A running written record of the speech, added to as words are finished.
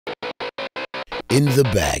In the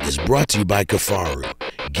Bag is brought to you by Kifaru,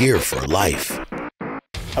 gear for life.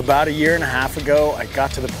 About a year and a half ago, I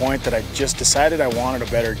got to the point that I just decided I wanted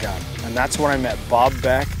a better gun. And that's when I met Bob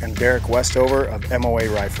Beck and Derek Westover of MOA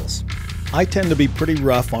Rifles. I tend to be pretty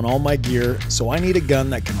rough on all my gear, so I need a gun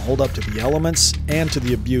that can hold up to the elements and to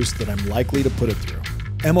the abuse that I'm likely to put it through.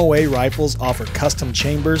 MOA Rifles offer custom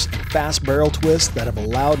chambers and fast barrel twists that have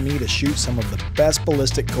allowed me to shoot some of the best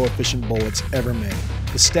ballistic coefficient bullets ever made.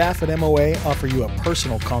 The staff at MOA offer you a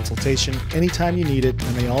personal consultation anytime you need it,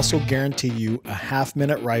 and they also guarantee you a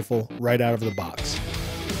half-minute rifle right out of the box.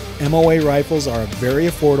 MOA Rifles are a very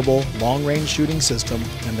affordable, long-range shooting system,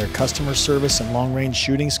 and their customer service and long-range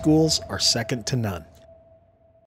shooting schools are second to none.